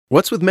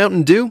What's with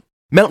Mountain Dew?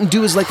 Mountain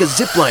Dew is like a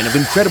zipline of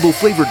incredible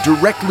flavor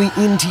directly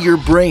into your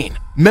brain.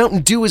 Mountain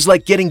Dew is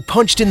like getting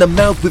punched in the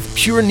mouth with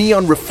pure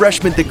neon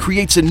refreshment that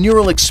creates a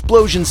neural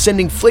explosion,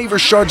 sending flavor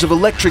shards of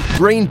electric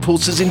brain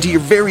pulses into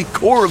your very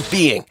core of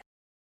being.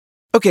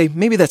 Okay,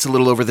 maybe that's a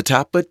little over the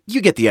top, but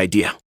you get the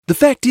idea. The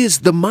fact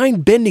is, the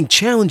mind-bending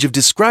challenge of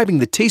describing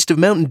the taste of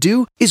Mountain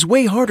Dew is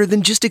way harder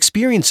than just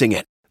experiencing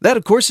it. That,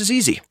 of course, is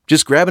easy.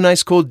 Just grab an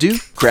ice cold Dew,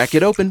 crack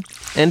it open,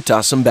 and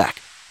toss them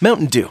back.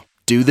 Mountain Dew.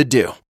 Do the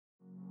Dew.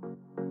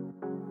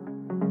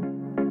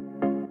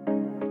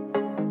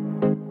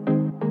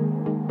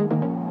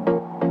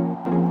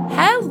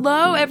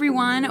 Hello,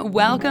 everyone.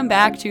 Welcome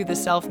back to the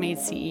Self-Made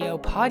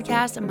CEO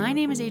podcast. My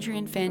name is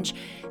Adrienne Finch.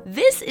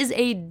 This is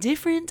a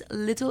different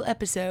little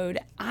episode.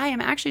 I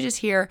am actually just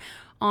here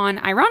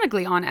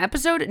ironically, on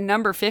episode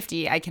number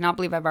 50. I cannot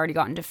believe I've already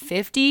gotten to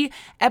 50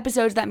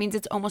 episodes. That means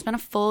it's almost been a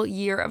full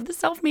year of the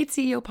Self-Made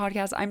CEO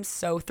podcast. I'm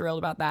so thrilled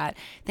about that.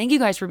 Thank you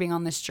guys for being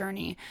on this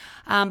journey.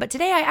 But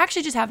today I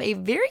actually just have a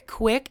very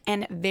quick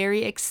and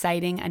very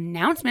exciting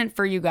announcement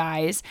for you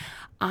guys.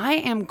 I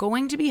am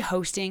going to be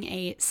hosting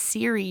a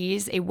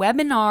series, a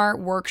webinar,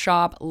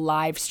 workshop,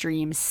 live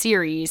stream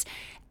series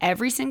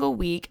every single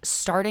week,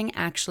 starting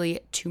actually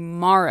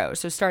tomorrow.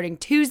 So starting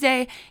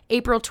Tuesday,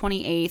 April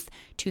 28th,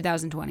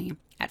 2020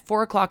 at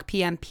 4 o'clock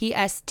p.m.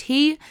 PST,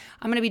 I'm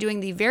going to be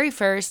doing the very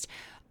first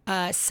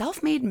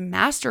Self-Made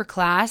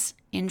Masterclass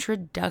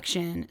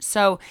introduction.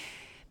 So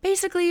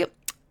basically,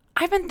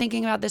 I've been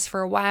thinking about this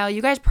for a while.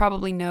 You guys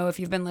probably know, if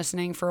you've been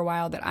listening for a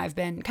while, that I've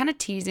been kind of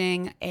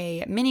teasing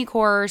a mini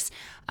course.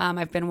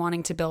 I've been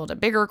wanting to build a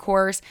bigger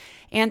course,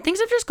 and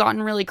things have just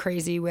gotten really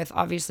crazy with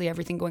obviously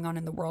everything going on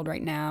in the world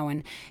right now.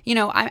 And, you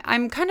know,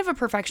 I'm kind of a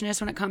perfectionist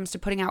when it comes to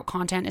putting out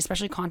content,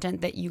 especially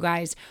content that you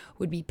guys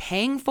would be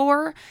paying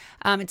for.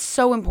 It's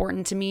so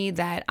important to me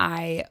that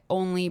I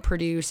only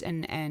produce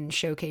and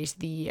showcase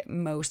the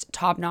most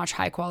top-notch,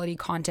 high-quality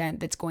content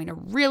that's going to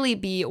really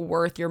be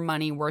worth your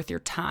money, worth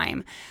your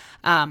time.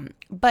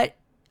 But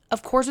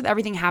of course, with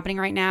everything happening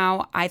right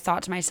now, I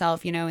thought to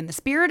myself, you know, in the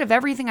spirit of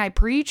everything I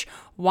preach,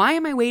 why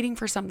am I waiting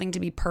for something to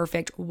be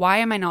perfect? Why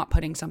am I not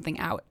putting something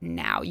out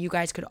now? You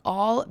guys could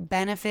all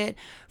benefit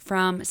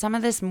from some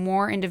of this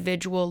more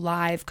individual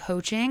live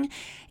coaching.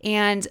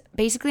 And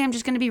basically, I'm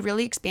just going to be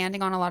really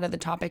expanding on a lot of the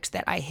topics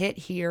that I hit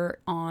here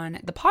on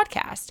the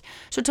podcast.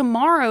 So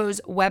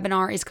tomorrow's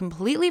webinar is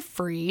completely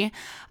free.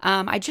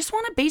 I just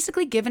want to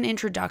basically give an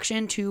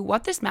introduction to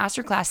what this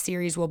masterclass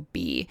series will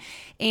be.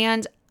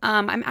 And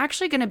I'm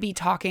actually going to be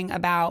talking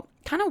about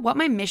kind of what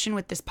my mission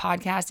with this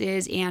podcast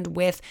is and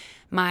with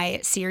my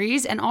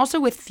series, and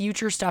also with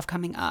future stuff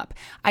coming up.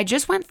 I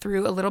just went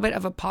through a little bit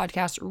of a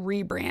podcast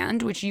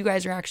rebrand, which you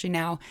guys are actually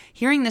now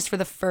hearing this for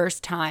the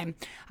first time.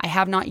 I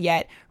have not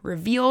yet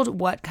revealed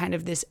what kind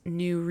of this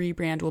new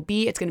rebrand will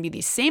be. It's going to be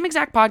the same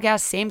exact podcast,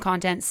 same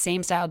content,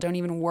 same style. Don't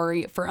even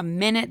worry for a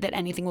minute that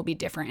anything will be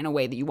different in a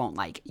way that you won't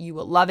like. You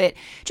will love it.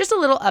 Just a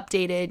little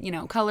updated, you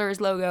know,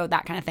 colors, logo,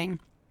 that kind of thing.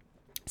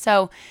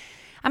 So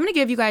I'm going to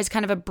give you guys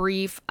kind of a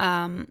brief,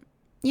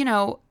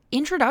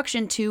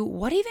 introduction to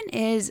what even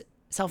is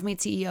Self-Made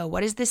CEO.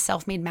 What is this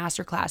Self-Made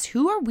Masterclass?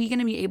 Who are we going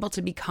to be able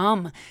to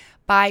become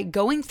by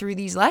going through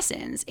these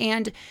lessons?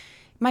 And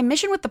my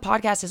mission with the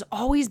podcast has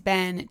always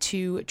been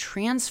to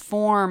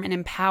transform and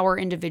empower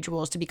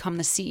individuals to become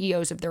the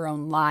CEOs of their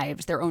own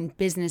lives, their own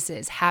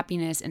businesses,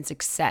 happiness, and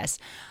success.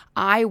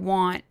 I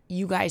want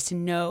you guys to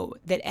know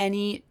that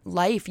any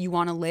life you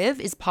want to live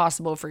is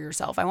possible for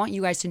yourself. I want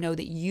you guys to know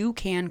that you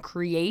can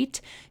create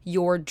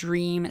your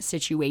dream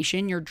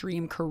situation, your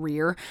dream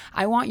career.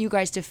 I want you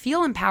guys to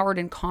feel empowered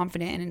and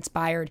confident and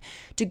inspired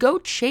to go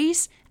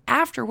chase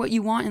after what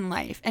you want in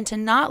life, and to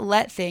not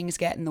let things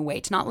get in the way,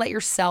 to not let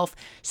yourself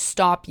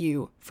stop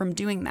you from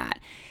doing that.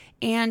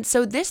 And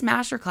so this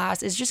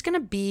masterclass is just going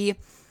to be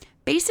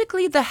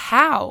basically the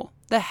how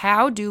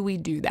do we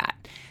do that?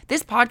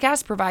 This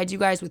podcast provides you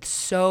guys with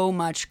so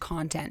much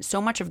content, so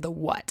much of the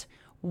what.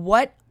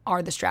 What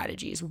are the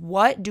strategies?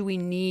 What do we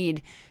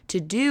need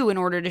to do in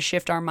order to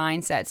shift our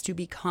mindsets to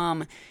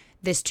become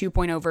this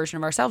 2.0 version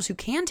of ourselves who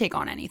can take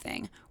on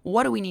anything?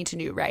 What do we need to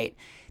do, right?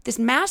 This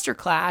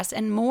masterclass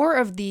and more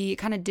of the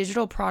kind of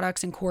digital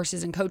products and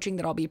courses and coaching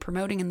that I'll be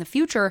promoting in the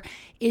future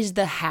is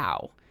the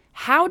how.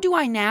 How do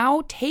I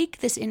now take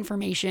this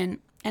information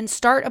and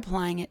start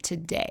applying it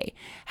today?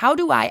 How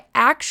do I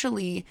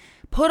actually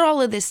put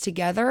all of this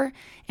together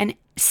and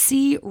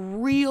see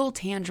real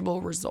tangible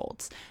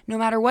results? No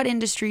matter what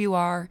industry you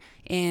are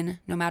in,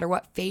 no matter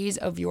what phase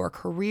of your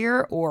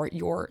career or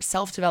your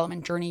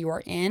self-development journey you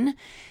are in,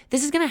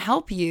 this is going to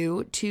help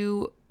you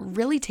to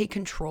really take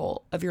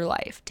control of your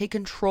life, take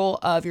control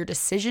of your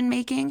decision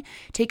making,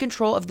 take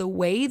control of the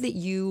way that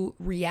you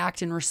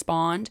react and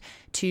respond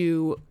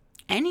to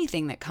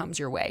anything that comes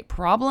your way,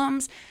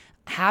 problems,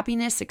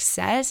 happiness,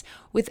 success.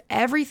 With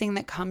everything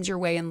that comes your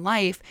way in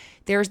life,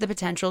 there's the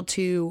potential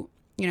to,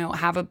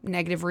 have a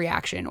negative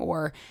reaction,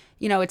 or,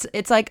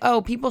 it's like,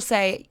 oh, people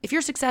say if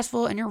you're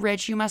successful and you're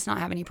rich, you must not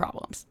have any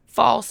problems.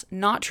 False,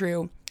 not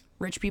true.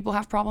 Rich people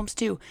have problems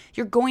too.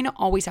 You're going to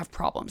always have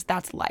problems.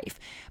 That's life.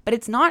 But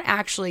it's not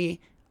actually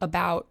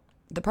about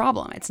the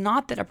problem. It's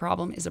not that a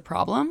problem is a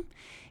problem.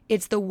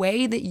 It's the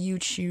way that you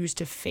choose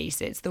to face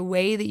it. It's the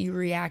way that you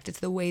react. It's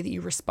the way that you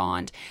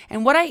respond.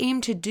 And what I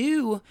aim to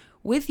do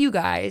with you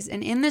guys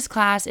and in this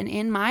class and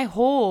in my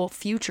whole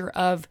future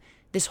of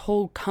this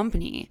whole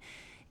company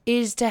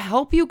is to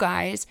help you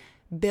guys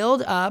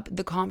build up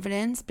the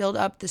confidence, build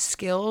up the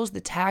skills,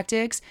 the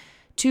tactics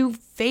to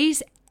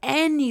face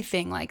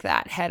anything like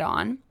that head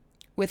on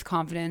with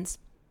confidence,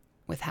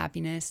 with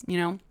happiness,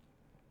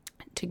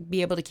 to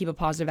be able to keep a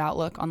positive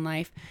outlook on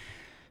life.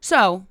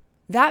 So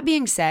that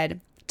being said,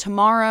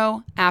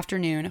 tomorrow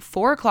afternoon,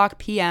 4:00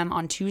 p.m.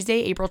 on Tuesday,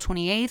 April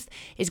 28th,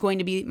 is going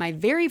to be my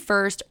very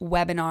first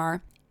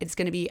webinar. It's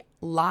going to be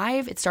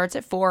live. It starts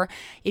at 4.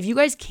 If you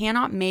guys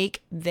cannot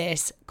make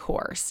this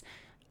course,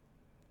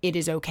 it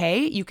is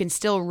okay. You can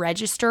still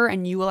register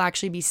and you will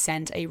actually be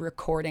sent a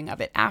recording of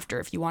it after.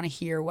 If you want to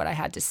hear what I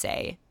had to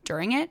say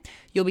during it,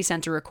 you'll be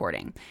sent a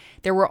recording.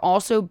 There will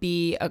also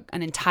be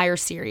an entire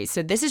series.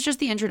 So this is just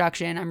the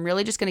introduction. I'm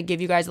really just going to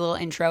give you guys a little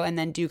intro and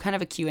then do kind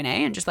of a Q&A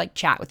and just like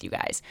chat with you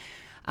guys.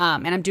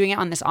 And I'm doing it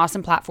on this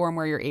awesome platform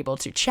where you're able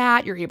to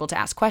chat, you're able to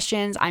ask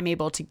questions. I'm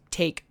able to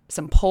take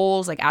some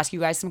polls, like ask you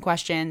guys some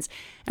questions,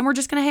 and we're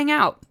just going to hang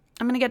out.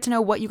 I'm going to get to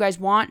know what you guys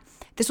want.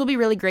 This will be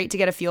really great to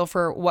get a feel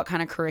for what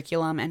kind of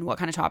curriculum and what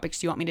kind of topics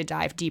do you want me to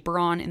dive deeper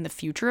on in the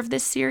future of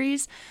this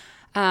series.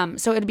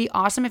 So it'd be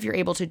awesome if you're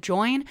able to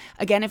join.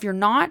 Again, if you're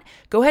not,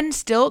 go ahead and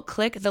still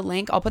click the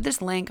link. I'll put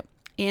this link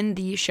in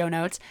the show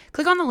notes.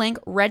 Click on the link,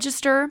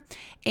 register,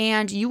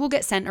 and you will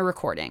get sent a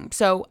recording.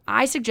 So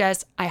I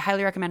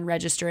highly recommend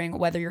registering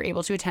whether you're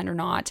able to attend or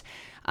not.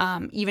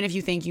 Even if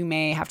you think you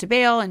may have to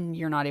bail and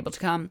you're not able to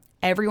come,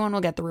 everyone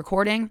will get the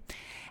recording.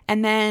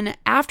 And then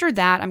after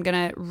that, I'm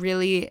going to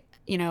really,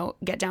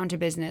 get down to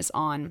business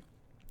on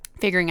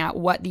figuring out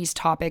what these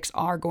topics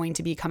are going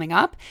to be coming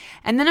up.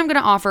 And then I'm going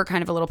to offer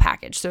kind of a little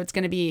package. So it's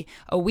going to be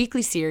a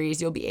weekly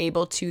series. You'll be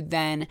able to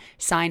then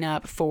sign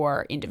up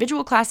for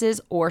individual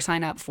classes or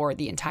sign up for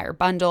the entire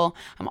bundle.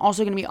 I'm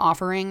also going to be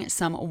offering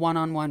some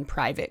one-on-one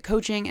private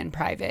coaching and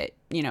private,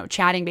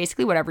 chatting,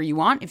 basically whatever you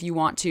want. If you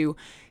want to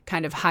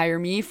kind of hire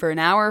me for an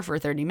hour, for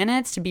 30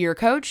 minutes to be your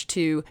coach,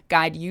 to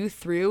guide you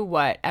through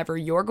whatever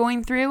you're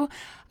going through,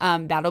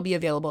 that'll be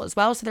available as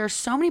well. So there are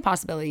so many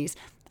possibilities.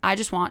 I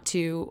just want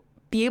to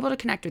be able to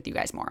connect with you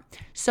guys more.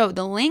 So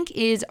the link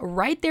is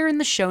right there in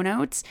the show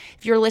notes.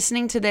 If you're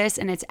listening to this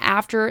and it's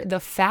after the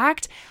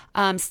fact,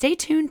 stay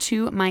tuned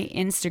to my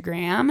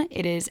Instagram.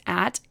 It is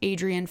at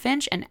Adrienne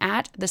Finch and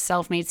at the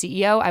Self-Made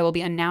CEO. I will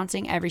be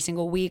announcing every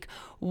single week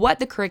what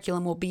the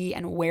curriculum will be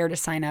and where to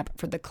sign up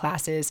for the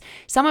classes.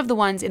 Some of the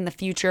ones in the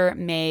future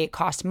may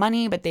cost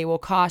money, but they will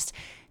cost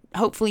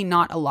hopefully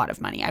not a lot of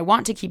money. I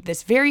want to keep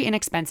this very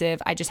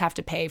inexpensive. I just have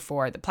to pay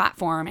for the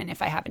platform. And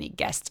if I have any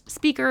guest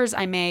speakers,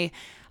 I may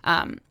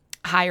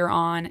hire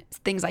on,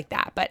 things like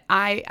that. But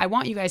I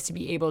want you guys to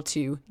be able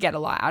to get a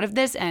lot out of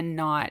this and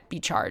not be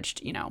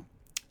charged,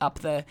 up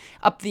the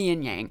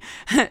yin yang.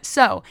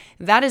 So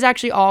that is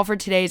actually all for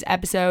today's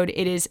episode.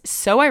 It is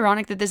so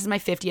ironic that this is my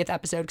 50th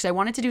episode because I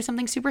wanted to do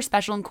something super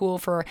special and cool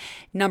for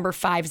number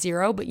 50.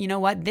 But you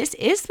know what? This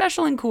is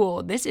special and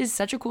cool. This is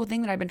such a cool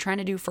thing that I've been trying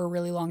to do for a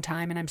really long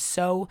time. And I'm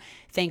so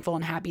thankful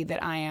and happy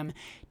that I am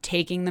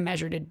taking the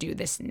measure to do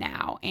this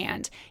now.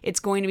 And it's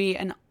going to be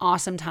an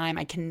awesome time.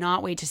 I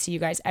cannot wait to see you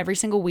guys every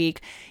single week,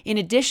 in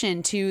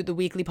addition to the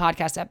weekly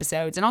podcast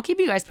episodes. And I'll keep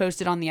you guys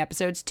posted on the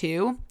episodes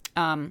too,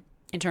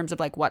 in terms of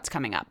like what's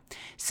coming up.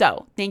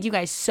 So thank you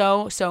guys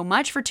so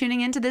much for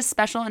tuning into this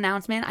special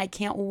announcement. I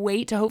can't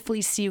wait to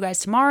hopefully see you guys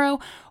tomorrow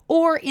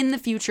or in the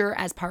future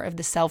as part of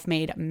the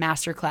Self-Made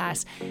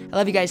Masterclass. I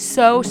love you guys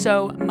so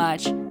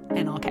much,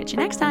 and I'll catch you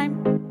next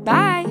time.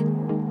 Bye.